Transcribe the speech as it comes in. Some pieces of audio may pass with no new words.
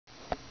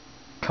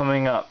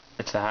Coming up,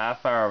 it's a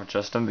half hour of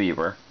Justin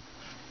Bieber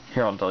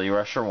here on W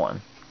Rusher 1.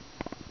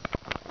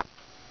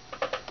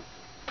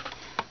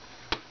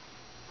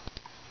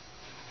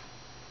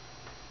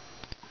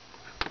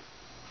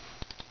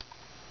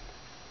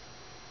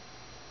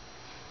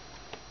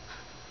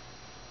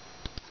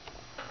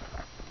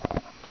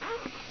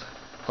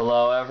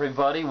 Hello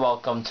everybody,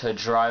 welcome to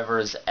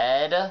Driver's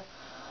Ed.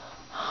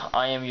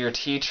 I am your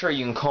teacher.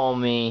 You can call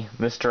me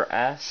Mr.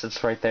 S.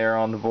 It's right there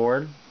on the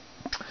board.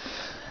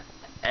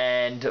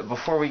 And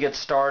before we get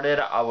started,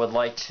 I would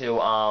like to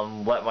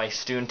let my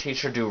student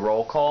teacher do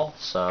roll call.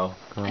 So.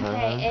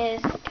 Okay,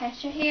 is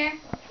Kesha here?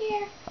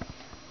 Here.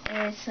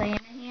 Is Selena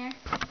here?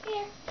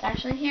 Here. Is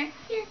Ashley here?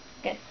 Here.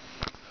 Good.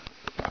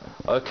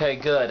 Okay,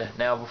 good.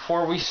 Now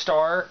before we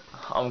start,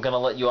 I'm gonna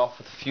let you off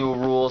with a few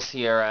rules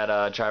here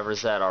at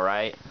Driver's Ed. All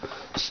right.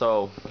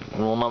 So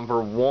rule number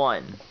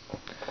 1: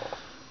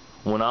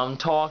 when I'm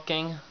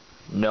talking,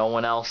 no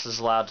one else is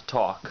allowed to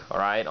talk. All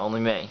right, only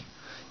me.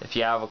 If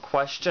you have a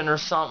question or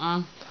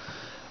something,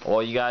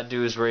 all you gotta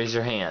do is raise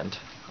your hand.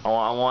 I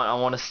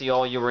want to see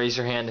all you raise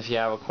your hand if you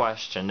have a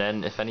question.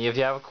 And if any of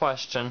you have a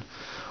question,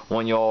 I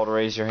want you all to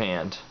raise your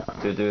hand.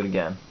 Do it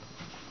again.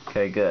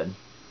 Okay, good.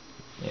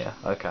 Yeah,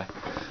 okay.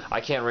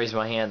 I can't raise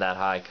my hand that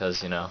high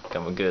because, you know, I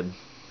have a good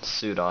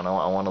suit on.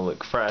 I want to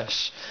look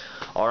fresh.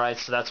 Alright,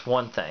 so that's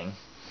one thing.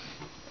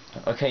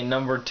 Okay,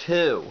 number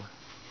 2.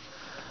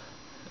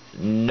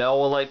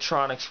 No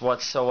electronics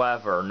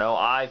whatsoever. No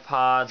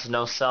iPods,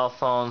 no cell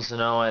phones,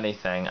 no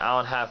anything. I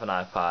don't have an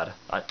iPod.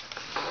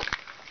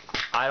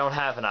 I don't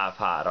have an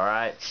iPod,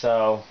 alright?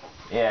 So,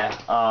 yeah.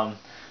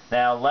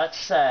 Now, let's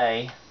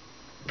say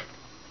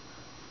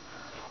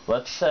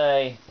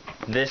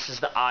this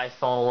is the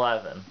iPhone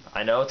 11.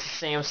 I know it's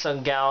a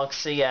Samsung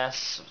Galaxy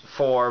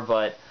S4,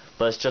 but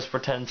let's just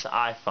pretend it's an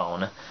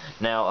iPhone.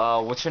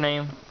 Now, what's your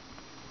name?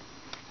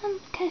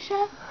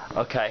 Kesha.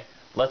 Okay.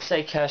 Let's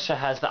say Kesha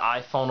has the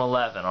iPhone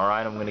 11,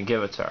 alright? I'm going to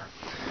give it to her.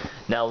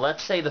 Now,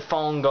 let's say the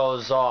phone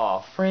goes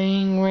off.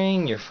 Ring,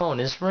 ring, your phone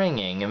is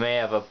ringing. It may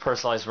have a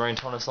personalized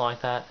ringtone or something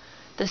like that.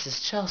 This is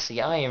Chelsea,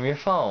 I am your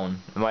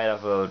phone. It might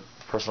have a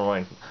personal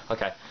ring.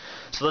 Okay,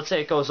 so let's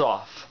say it goes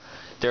off.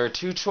 There are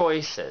 2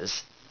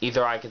 choices.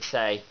 Either I could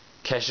say,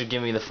 Kesha,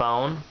 give me the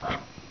phone,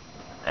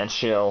 and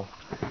she'll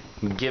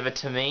give it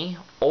to me.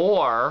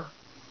 Or,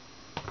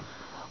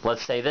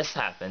 let's say this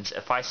happens.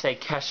 If I say,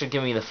 Kesha,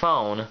 give me the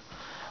phone,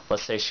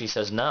 let's say she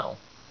says no.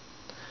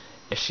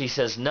 If she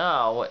says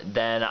no,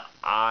 then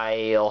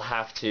I'll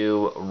have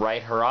to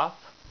write her up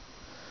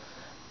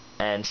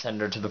and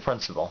send her to the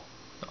principal.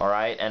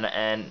 Alright?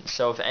 And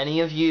so if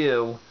any of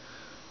you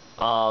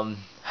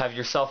have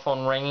your cell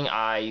phone ringing,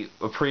 I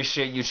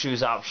appreciate you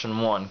choose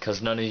option 1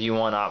 because none of you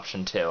want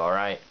option 2.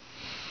 Alright?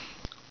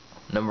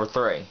 Number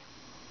 3.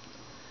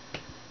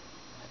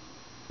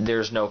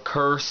 There's no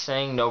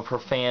cursing, no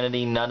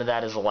profanity, none of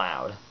that is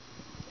allowed.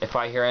 If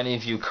I hear any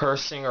of you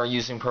cursing or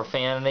using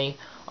profanity,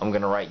 I'm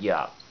going to write you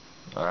up.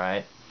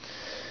 Alright?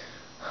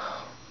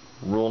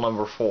 Rule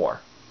number 4.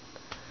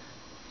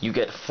 You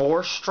get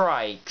 4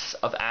 strikes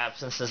of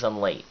absences and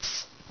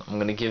lates. I'm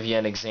going to give you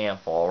an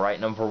example. Alright?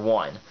 Number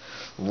 1.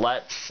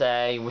 Let's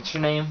say, what's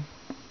your name?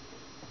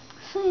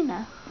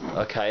 Selena.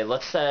 Okay,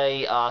 let's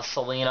say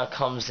Selena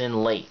comes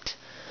in late.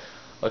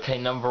 Okay,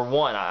 number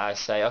 1, I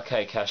say,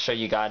 okay, Kesha,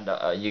 you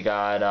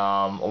got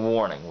a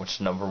warning, which is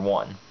number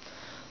 1.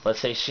 Let's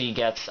say she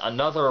gets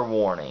another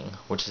warning,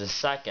 which is a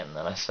second.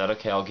 Then I said,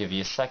 okay, I'll give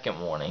you a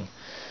second warning.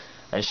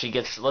 And she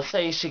gets, let's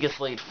say she gets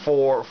late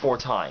four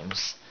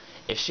times.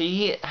 If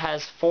she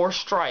has 4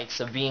 strikes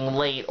of being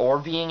late or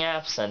being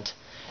absent,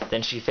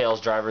 then she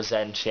fails Driver's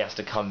Ed and she has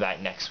to come back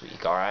next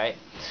week, alright?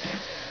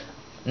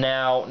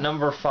 Now,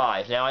 number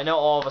 5. Now, I know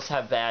all of us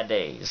have bad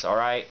days,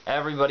 alright?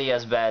 Everybody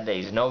has bad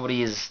days.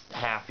 Nobody is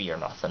happy or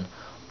nothing.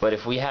 But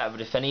if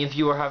any of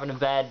you are having a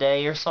bad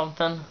day or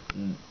something,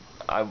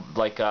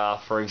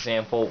 for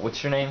example,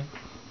 what's your name?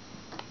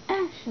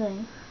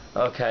 Ashley.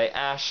 Okay,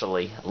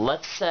 Ashley.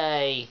 Let's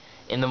say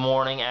in the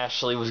morning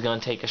Ashley was going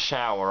to take a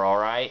shower,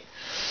 alright?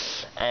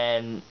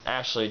 And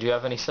Ashley, do you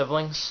have any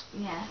siblings?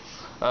 Yes.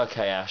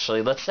 Okay,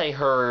 Ashley. Let's say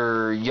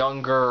her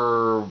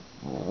younger...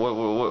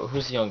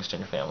 who's the youngest in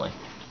your family?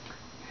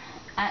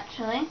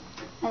 Actually,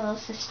 my little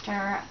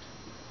sister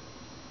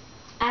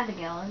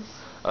Abigail is.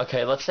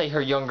 Okay, let's say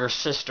her younger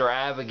sister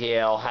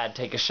Abigail had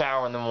to take a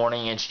shower in the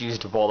morning and she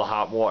used up all the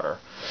hot water.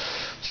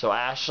 So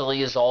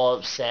Ashley is all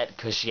upset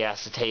because she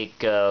has to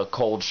take a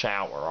cold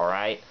shower,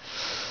 alright?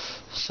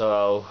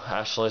 So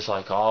Ashley's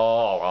like,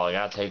 oh, well, I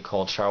gotta take a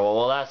cold shower.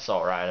 Well, that's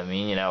alright. I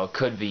mean, you know, it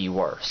could be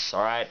worse,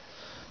 alright?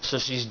 So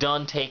she's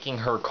done taking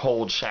her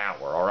cold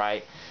shower,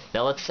 alright?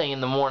 Now let's say in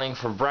the morning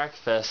for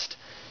breakfast,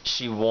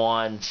 she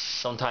wants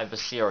some type of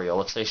cereal.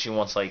 Let's say she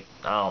wants, like,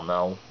 I don't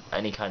know,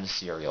 any kind of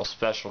cereal.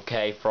 Special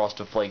K,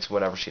 Frosted Flakes,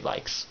 whatever she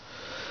likes.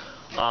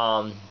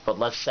 But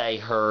let's say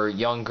her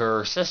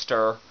younger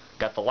sister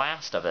got the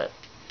last of it.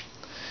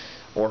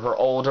 Or her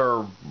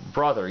older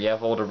brother. You have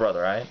an older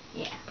brother, right?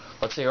 Yeah.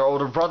 Let's say her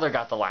older brother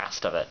got the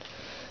last of it.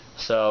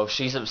 So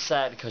she's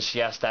upset because she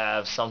has to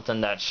have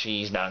something that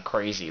she's not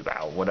crazy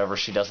about, whatever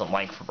she doesn't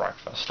like for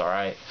breakfast,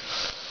 alright?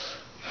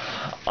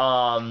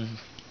 And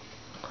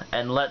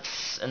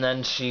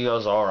then she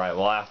goes, alright,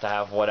 well I have to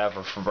have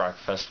whatever for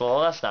breakfast.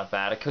 Well, that's not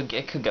bad. It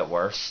could get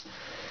worse.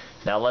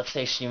 Now let's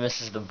say she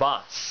misses the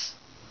bus.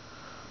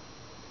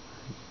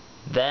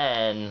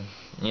 Then,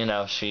 you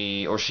know,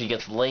 she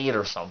gets late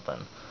or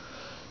something.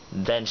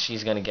 Then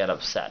she's gonna get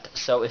upset.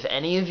 So if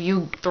any of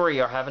you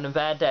three are having a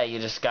bad day, you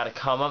just gotta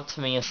come up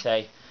to me and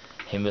say,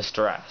 hey,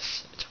 Mr.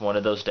 S, it's one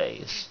of those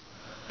days.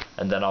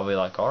 And then I'll be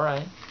like,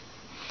 alright.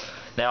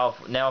 Now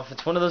if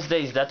it's one of those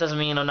days, that doesn't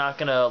mean I'm not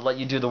gonna let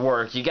you do the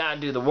work. You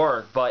gotta do the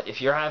work, but if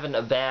you're having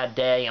a bad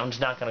day, I'm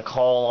just not gonna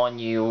call on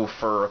you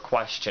for a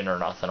question or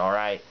nothing,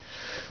 alright?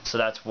 So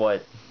that's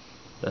what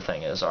the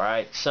thing is,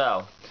 alright?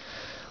 So,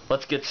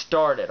 let's get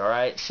started,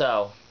 alright?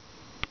 So,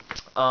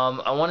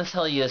 I want to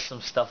tell you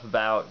some stuff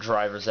about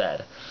driver's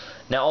ed.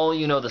 Now, all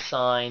you know, the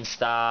signs,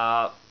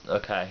 stop,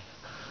 okay,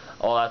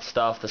 all that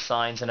stuff, the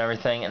signs and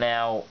everything.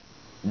 Now,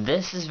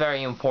 this is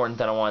very important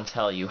that I want to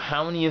tell you.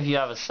 How many of you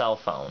have a cell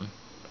phone?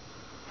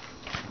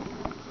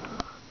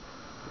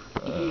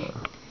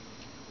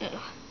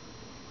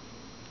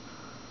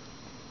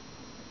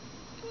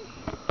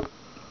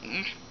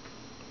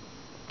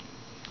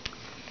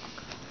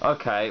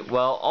 Okay,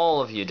 well,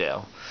 all of you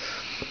do.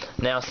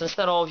 Now, since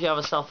that all of you have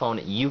a cell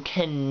phone, you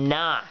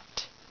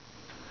cannot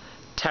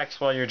text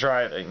while you're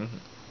driving.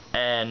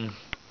 And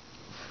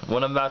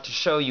what I'm about to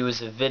show you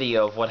is a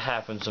video of what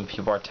happens when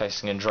people are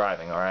texting and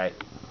driving, alright?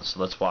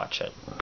 So let's watch it.